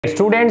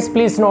Students,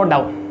 please note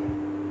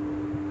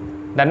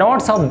down. The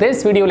notes of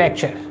this video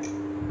lecture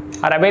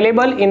are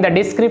available in the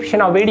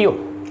description of video.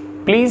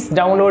 Please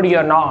download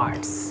your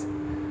notes.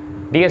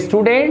 Dear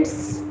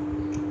students,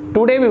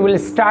 today we will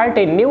start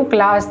a new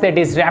class, that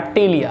is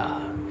Reptilia.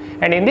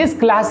 And in this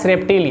class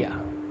Reptilia,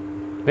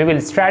 we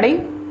will study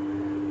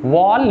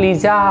wall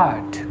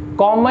lizard,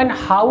 common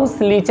house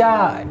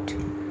lizard,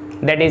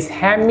 that is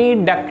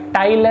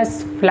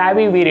Hemidactylus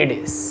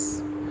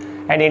flaviviridis.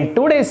 And in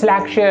today's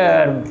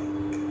lecture,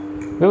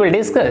 we will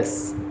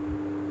discuss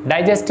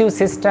digestive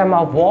system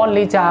of wall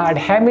lizard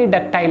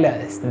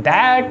Hemidactylus.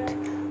 That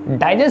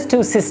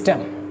digestive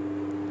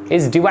system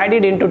is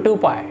divided into two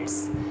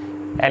parts,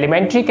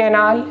 alimentary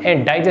canal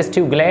and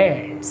digestive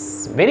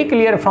glands. Very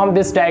clear from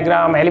this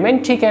diagram,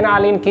 alimentary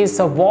canal in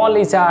case of wall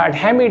lizard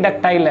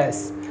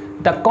Hemidactylus,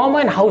 the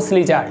common house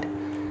lizard,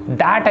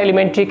 that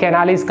alimentary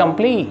canal is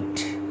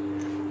complete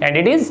and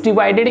it is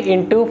divided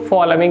into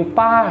following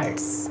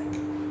parts.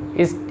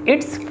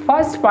 Its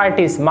first part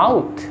is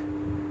mouth.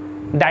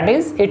 That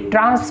is a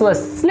transverse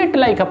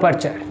slit-like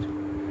aperture,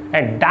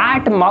 and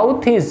that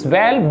mouth is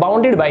well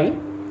bounded by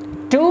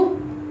two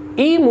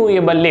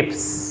immovable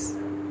lips,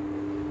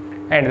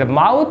 and the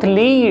mouth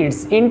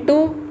leads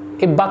into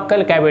a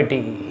buccal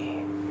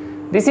cavity.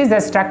 This is the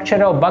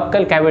structure of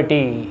buccal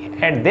cavity,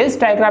 and this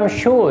diagram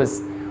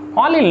shows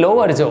only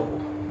lower jaw,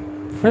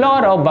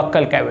 floor of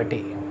buccal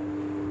cavity.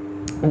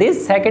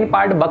 This second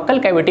part,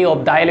 buccal cavity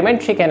of the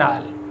alimentary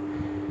canal,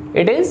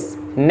 it is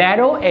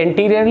narrow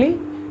anteriorly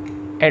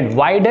and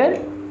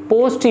wider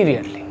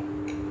posteriorly.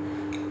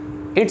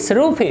 Its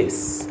roof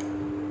is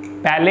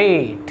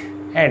palate,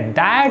 and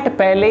that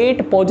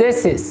palate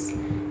possesses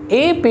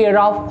a pair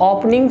of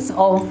openings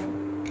of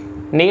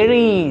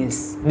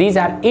nares. These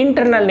are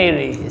internal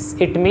nares.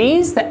 It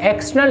means the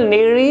external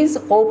nares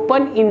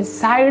open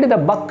inside the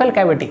buccal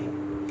cavity,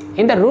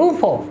 in the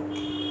roof of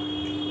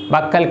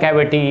buccal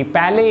cavity,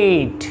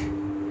 palate,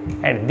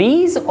 and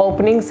these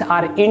openings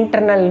are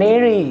internal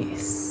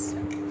nares.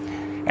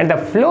 And the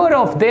floor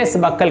of this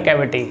buccal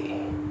cavity,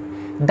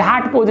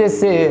 that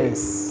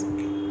possesses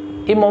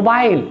a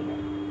mobile,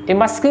 a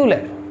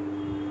muscular,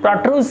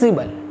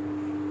 protrusible,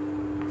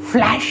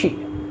 fleshy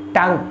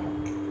tongue.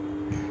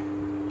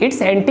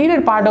 Its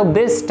anterior part of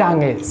this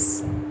tongue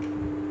is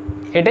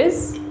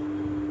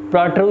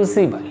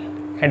protrusible,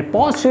 and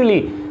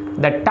posteriorly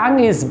the tongue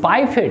is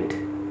bifid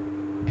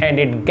and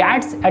it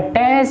gets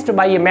attached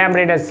by a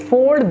membranous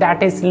fold,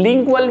 that is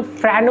lingual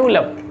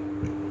frenulum,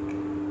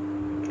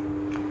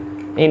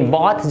 in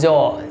both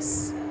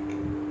jaws,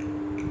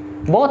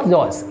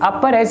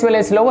 upper as well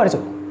as lower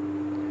jaw.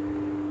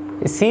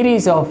 A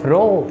series of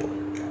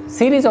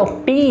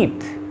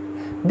teeth.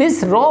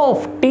 This row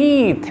of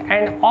teeth,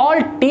 and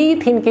all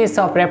teeth in case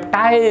of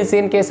reptiles,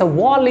 in case of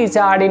wall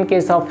lizard, in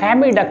case of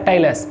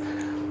Hemidactylus,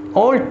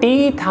 all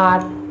teeth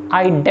are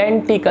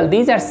identical.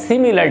 These are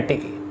similar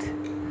teeth.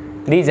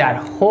 These are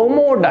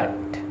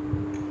homodont,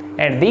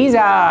 and these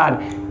are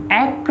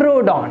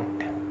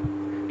acrodont,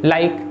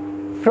 like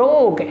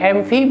frog,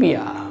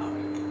 amphibia.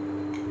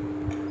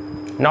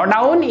 Now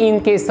down,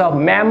 in case of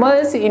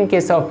mammals, in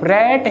case of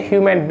rat,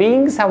 human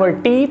beings, our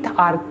teeth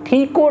are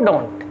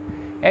thecodont,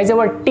 as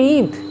our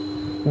teeth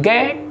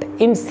get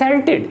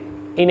inserted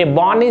in a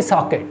bony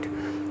socket.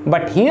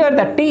 But here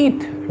the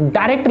teeth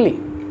directly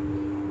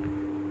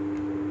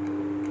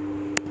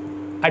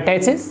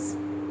attaches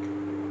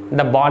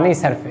the bony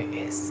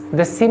surface,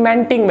 the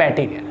cementing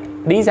material.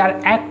 These are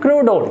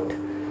acrodont.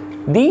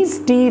 These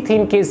teeth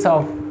in case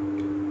of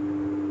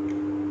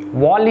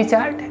wall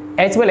lizard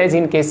as well as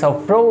in case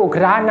of frog,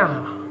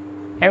 rana,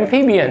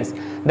 amphibians,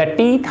 the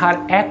teeth are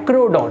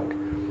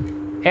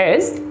acrodont,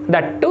 as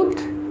the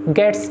tooth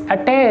gets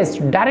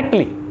attached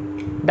directly,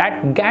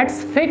 that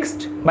gets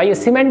fixed by a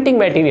cementing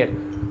material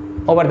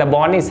over the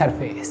bony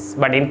surface.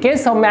 But in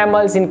case of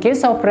mammals, in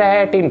case of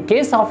rat, in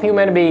case of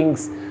human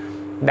beings,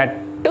 the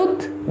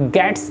tooth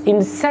gets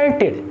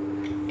inserted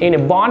in a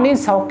bony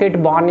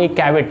socket, bony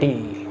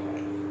cavity.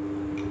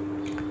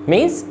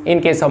 Means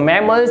in case of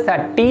mammals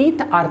the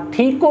teeth are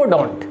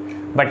thecodont,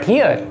 but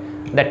here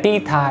the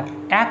teeth are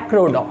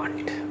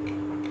acrodont.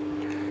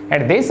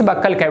 At this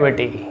buccal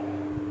cavity,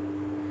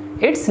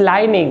 its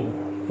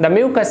lining, the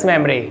mucous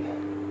membrane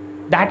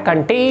that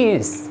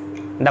contains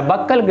the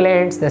buccal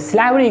glands, the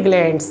salivary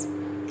glands,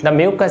 the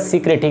mucus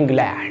secreting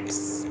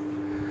glands.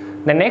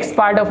 The next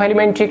part of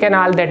alimentary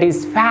canal, that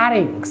is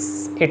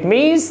pharynx. It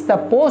means the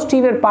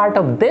posterior part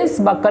of this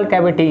buccal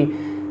cavity,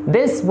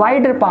 this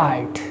wider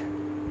part,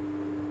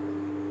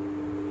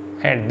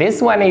 and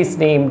this one is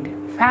named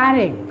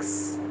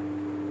pharynx.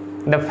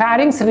 The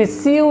pharynx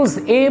receives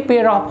a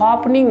pair of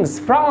openings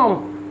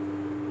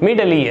from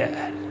middle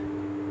ear.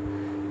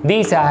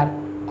 These are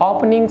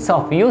openings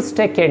of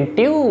eustachian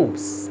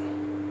tubes,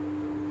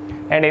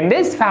 and in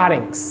this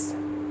pharynx,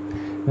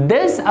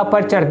 this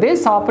aperture,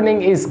 this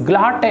opening is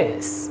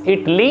glottis.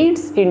 It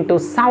leads into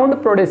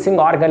sound producing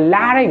organ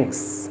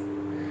larynx,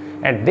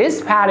 and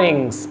this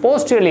pharynx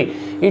posteriorly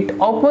it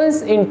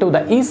opens into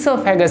the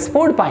esophagus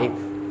food pipe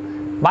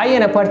by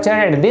an aperture,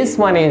 and this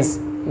one is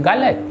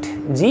gullet.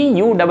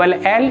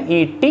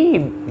 G-U-L-L-E-T.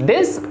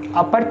 This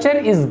aperture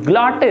is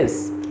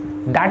glottis,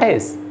 that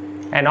is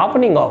an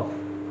opening of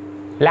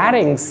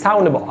larynx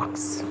sound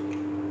box.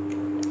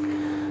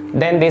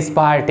 Then this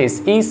part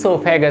is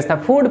esophagus, the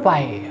food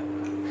pipe.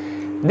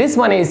 This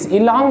one is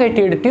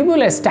elongated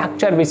tubular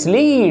structure which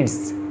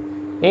leads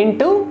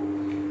into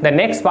the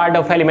next part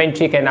of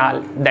alimentary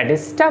canal, that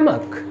is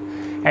stomach.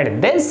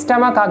 And this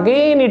stomach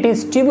again it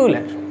is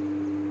tubular,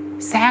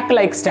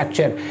 sac-like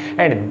structure,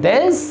 and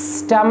this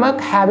stomach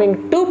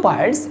having two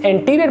parts.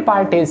 Anterior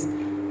part is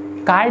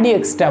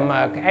cardiac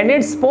stomach and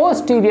its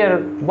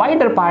posterior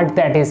wider part,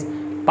 that is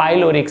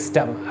pyloric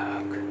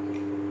stomach.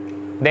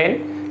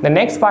 Then the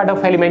next part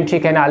of alimentary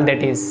canal,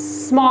 that is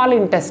small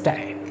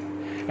intestine,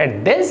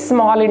 and this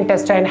small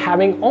intestine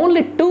having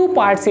only two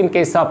parts in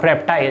case of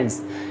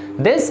reptiles.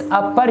 This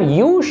upper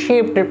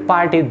U-shaped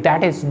part is,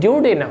 that is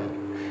duodenum,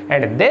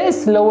 and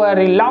this lower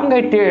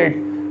elongated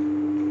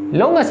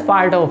longest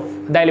part of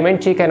the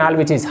alimentary canal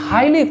which is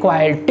highly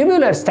coiled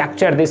tubular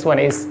structure, this one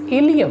is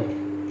ileum.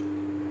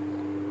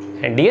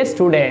 And dear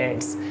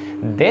students,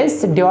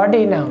 this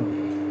duodenum,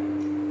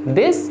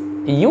 this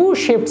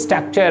U-shaped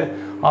structure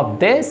of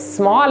this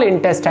small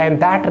intestine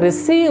that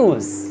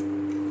receives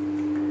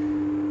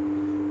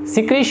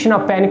secretion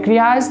of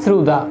pancreas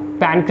through the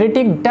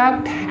pancreatic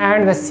duct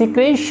and the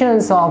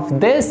secretions of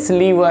this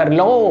liver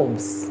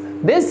lobes,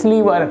 this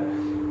liver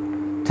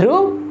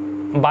through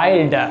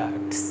bile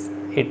ducts.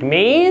 It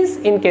means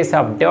in case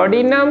of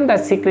duodenum, the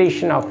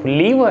secretion of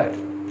liver,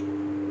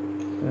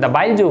 the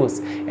bile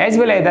juice, as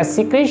well as the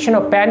secretion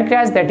of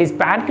pancreas, that is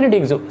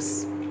pancreatic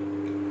juice,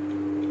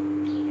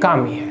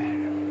 come here.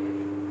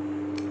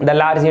 The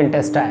large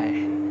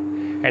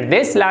intestine, and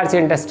this large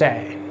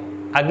intestine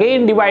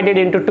again divided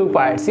into two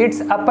parts. Its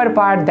upper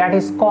part, that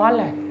is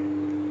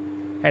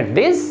colon, and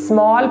this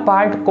small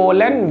part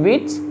colon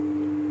which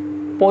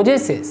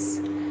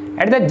possesses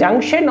at the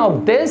junction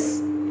of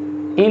this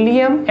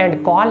ileum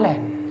and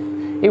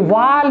colon a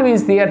valve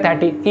is there,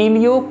 that is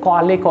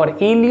ileocolic or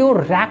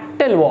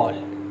ileorectal wall,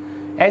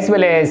 as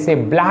well as a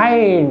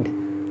blind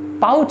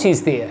pouch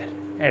is there,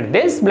 and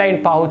this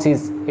blind pouch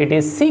is, it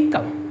is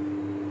cecum.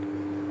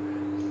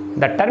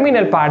 The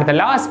terminal part, the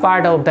last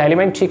part of the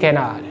alimentary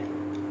canal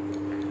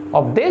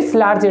of this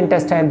large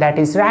intestine, that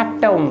is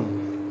rectum,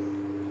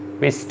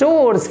 which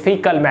stores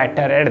fecal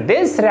matter, and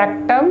this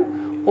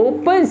rectum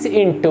opens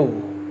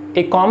into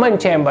a common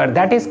chamber,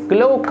 that is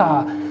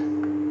cloaca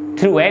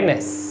through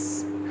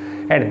anus,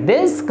 and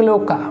this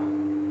cloaca,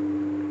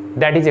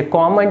 that is a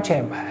common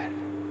chamber,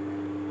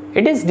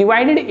 it is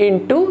divided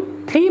into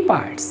three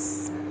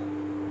parts.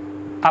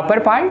 Upper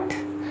part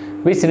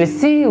which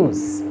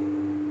receives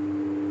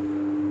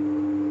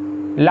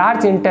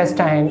large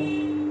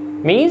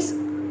intestine, means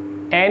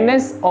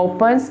anus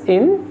opens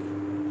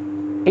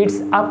in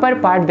its upper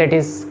part, that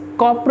is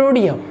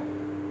coprodium.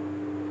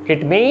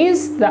 It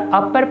means the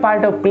upper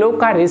part of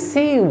cloaca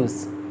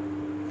receives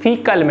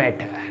fecal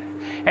matter,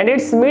 and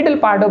its middle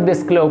part of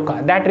this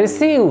cloaca that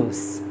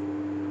receives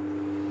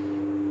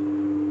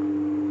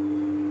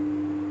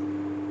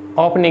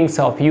openings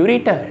of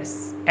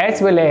ureters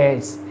as well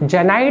as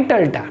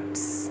genital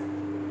ducts.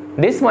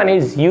 This one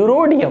is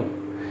urodium,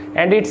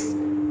 and its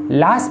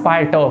last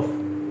part of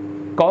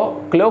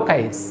cloaca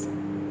is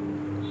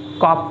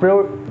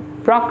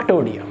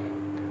proctodium.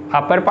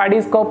 Upper part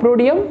is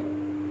coprodium,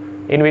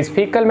 in which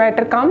fecal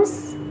matter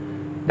comes,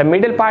 the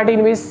middle part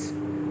in which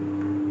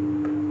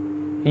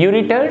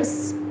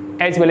ureters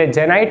as well as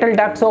genital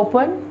ducts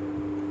open.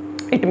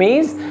 It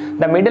means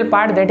the middle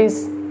part, that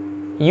is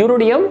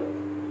urodium,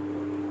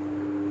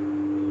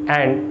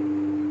 and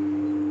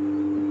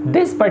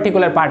this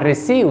particular part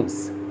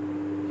receives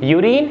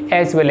urine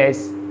as well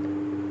as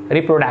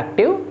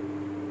reproductive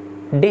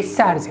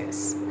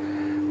discharges,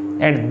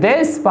 and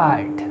this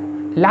part,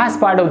 last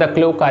part of the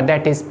cloaca,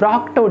 that is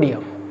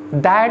proctodium,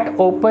 that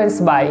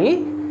opens by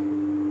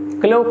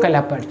cloacal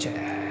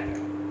aperture.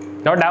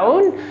 Now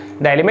down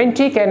the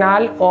alimentary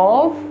canal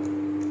of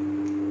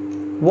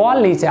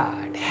wall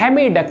lizard,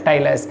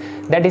 Hemidactylus,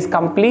 that is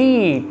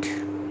complete,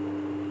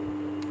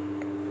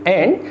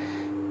 and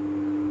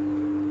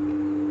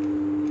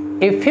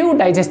a few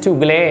digestive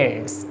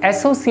glands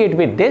associate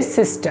with this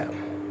system.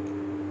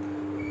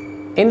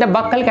 In the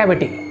buccal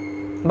cavity,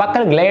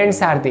 buccal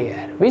glands are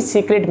there which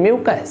secrete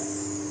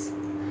mucus.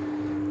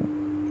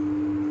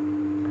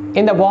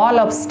 In the wall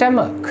of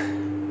stomach,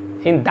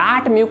 in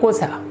that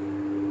mucosa,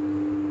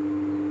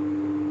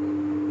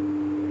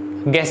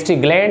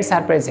 gastric glands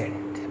are present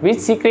which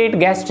secrete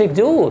gastric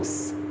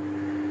juice.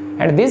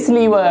 And this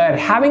liver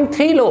having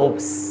three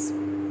lobes,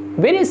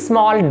 very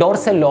small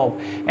dorsal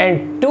lobe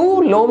and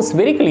two lobes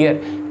very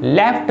clear,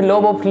 left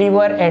lobe of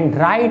liver and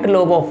right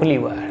lobe of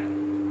liver.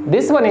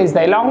 This one is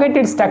the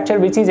elongated structure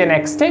which is an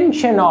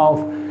extension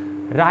of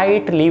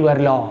right liver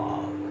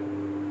lobe,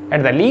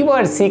 and the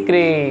liver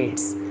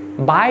secretes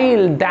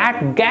bile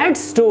that gets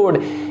stored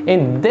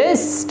in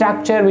this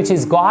structure which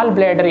is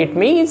gallbladder. It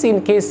means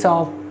in case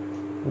of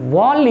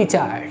wall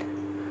lizard,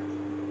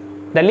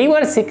 the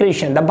liver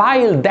secretion, the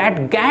bile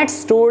that gets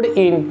stored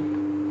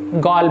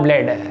in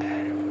gallbladder.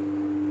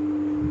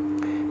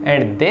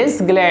 and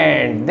this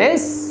gland,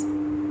 this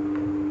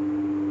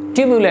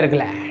tubular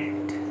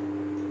gland,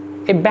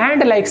 a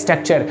band-like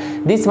structure.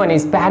 This one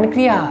is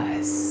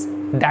pancreas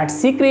that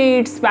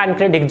secretes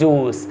pancreatic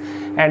juice,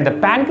 and the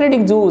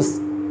pancreatic juice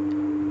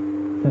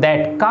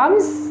that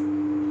comes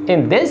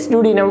in this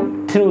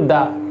duodenum through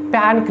the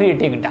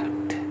pancreatic duct.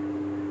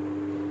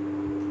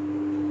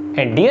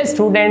 And dear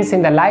students,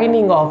 in the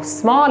lining of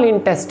small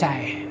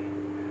intestine,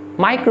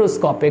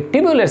 microscopic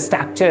tubular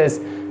structures,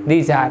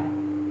 these are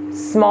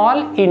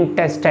small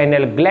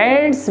intestinal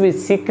glands which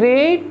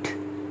secrete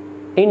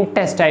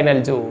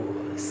intestinal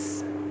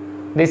juice.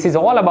 This is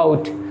all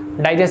about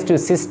digestive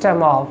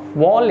system of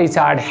wall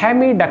lizard,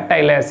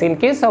 Hemidactylus in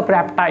case of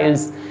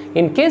reptiles,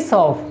 in case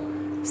of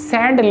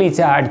sand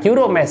lizard,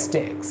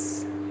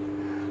 Uromastyx.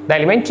 The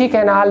alimentary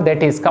canal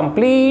that is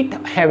complete,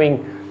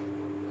 having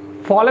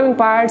following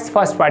parts.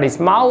 First part is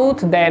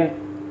mouth, then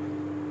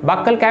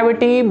buccal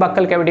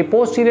cavity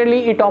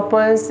posteriorly it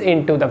opens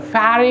into the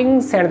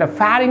pharynx, and the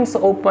pharynx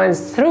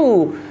opens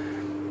through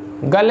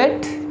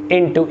gullet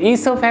into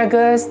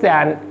esophagus,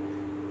 then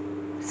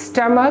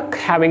stomach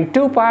having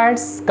two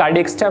parts,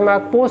 cardiac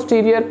stomach,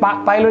 posterior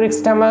pyloric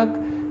stomach,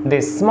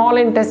 this small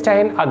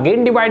intestine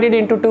again divided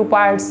into two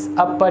parts,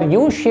 upper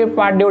U-shaped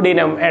part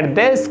duodenum, and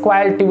this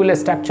coiled tubular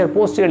structure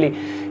posteriorly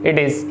it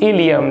is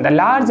ileum. The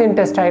large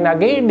intestine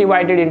again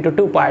divided into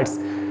two parts.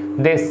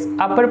 This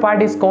upper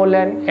part is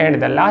colon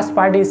and the last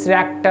part is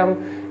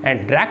rectum,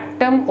 and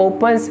rectum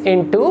opens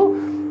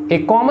into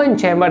a common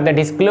chamber that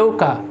is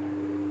cloaca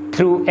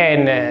through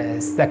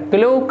anus. The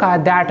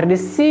cloaca that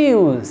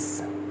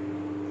receives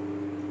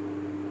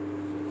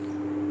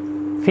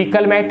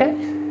fecal matter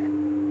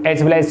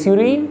as well as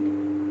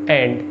urine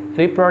and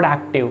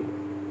reproductive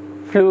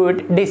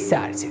fluid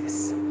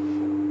discharges,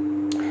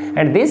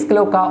 and this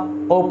cloaca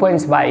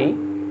opens by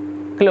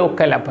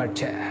cloacal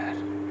aperture.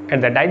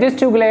 And the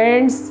digestive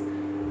glands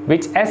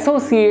which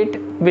associate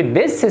with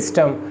this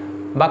system,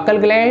 buccal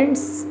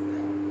glands,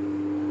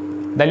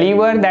 the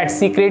liver that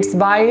secretes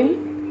bile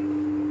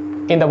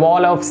in the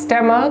wall of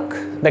stomach,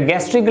 the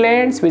gastric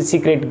glands which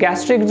secrete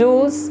gastric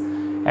juice,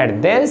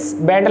 and this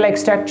band-like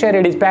structure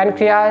it is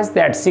pancreas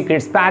that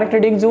secretes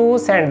pancreatic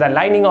juice, and the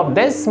lining of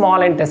this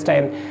small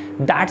intestine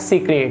that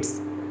secretes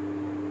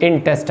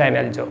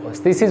intestinal juice.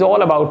 This is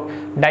all about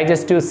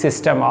digestive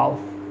system of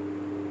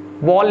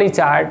wall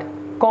lizard,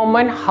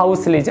 common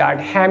house lizard,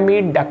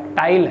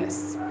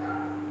 Hemidactylus.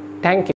 Thank you.